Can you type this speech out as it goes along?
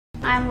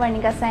I'm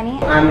Varnika Saini.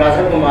 I'm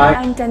Rajan Kumar.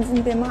 I'm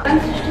Tenzin Pema. I'm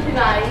Srishti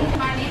Tiwari.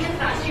 My name is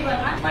Rashi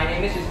Verma. My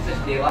name is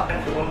Deva.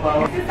 This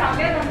is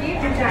Samya Gambhir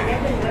and Janya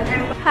Pindar.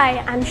 Hi,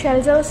 I'm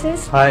Shelza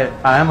Osis. Hi,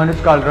 I am Anuj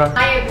Kalra.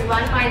 Hi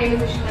everyone, my name is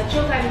Ishita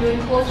Chok. I'm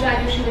doing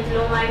post-graduation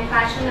diploma in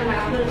fashion and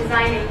apparel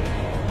designing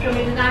from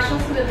International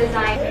School of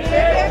Design.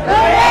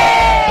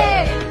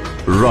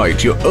 Write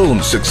your own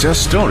success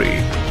story.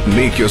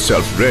 Make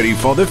yourself ready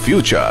for the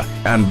future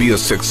and be a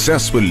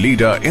successful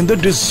leader in the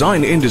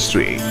design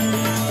industry.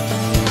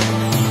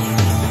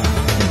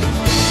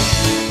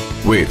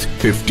 With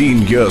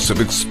 15 years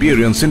of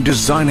experience in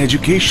design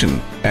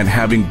education and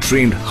having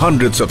trained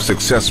hundreds of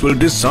successful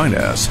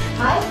designers.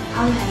 Hi,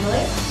 I'm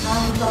Emily.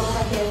 I'm from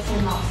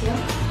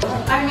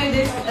I made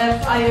this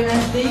at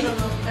INSD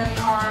in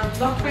our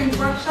block print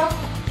workshop.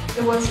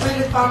 It was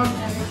really fun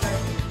and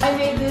exciting. I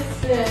made this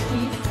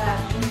piece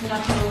at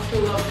International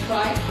School of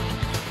Design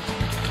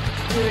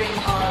during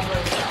our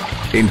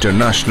workshop.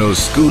 International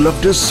School of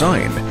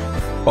Design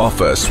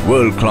offers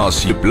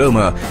world-class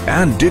diploma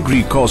and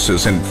degree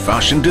courses in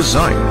fashion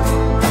design,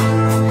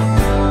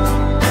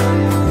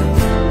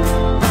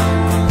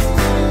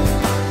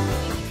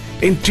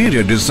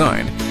 interior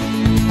design,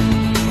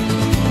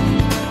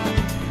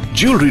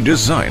 jewelry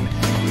design,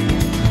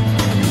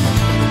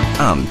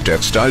 and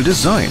textile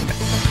design.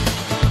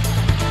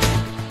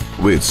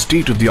 With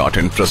state-of-the-art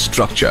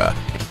infrastructure,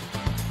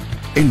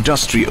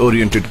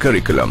 industry-oriented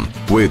curriculum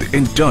with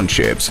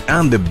internships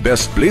and the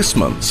best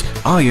placements,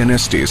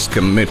 INSD is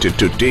committed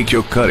to take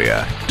your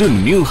career to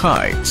new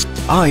heights.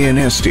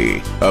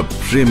 INSD, a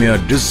premier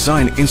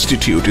design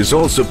institute, is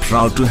also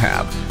proud to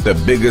have the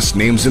biggest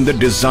names in the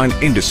design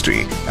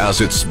industry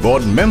as its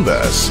board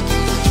members.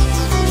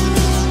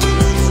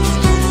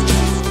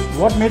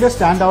 What made us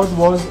stand out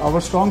was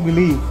our strong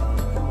belief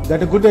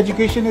that a good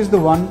education is the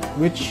one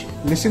which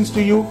listens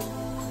to you,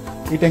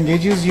 it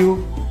engages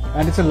you,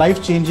 and it's a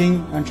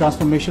life-changing and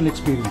transformational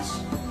experience.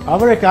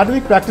 Our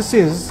academic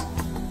practices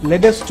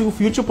led us to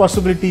future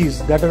possibilities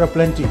that are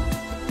aplenty.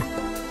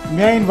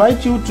 May I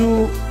invite you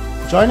to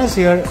join us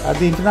here at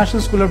the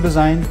International School of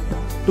Design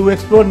to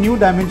explore new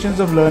dimensions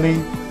of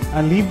learning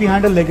and leave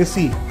behind a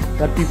legacy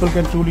that people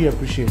can truly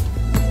appreciate.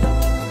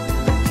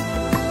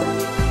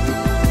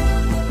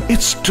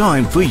 It's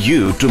time for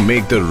you to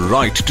make the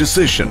right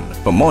decision.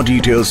 For more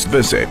details,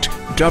 visit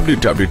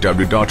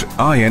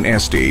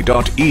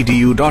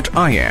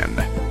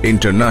www.insd.edu.in.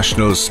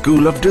 International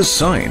School of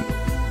Design.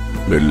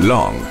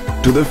 Belong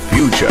to the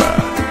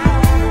future.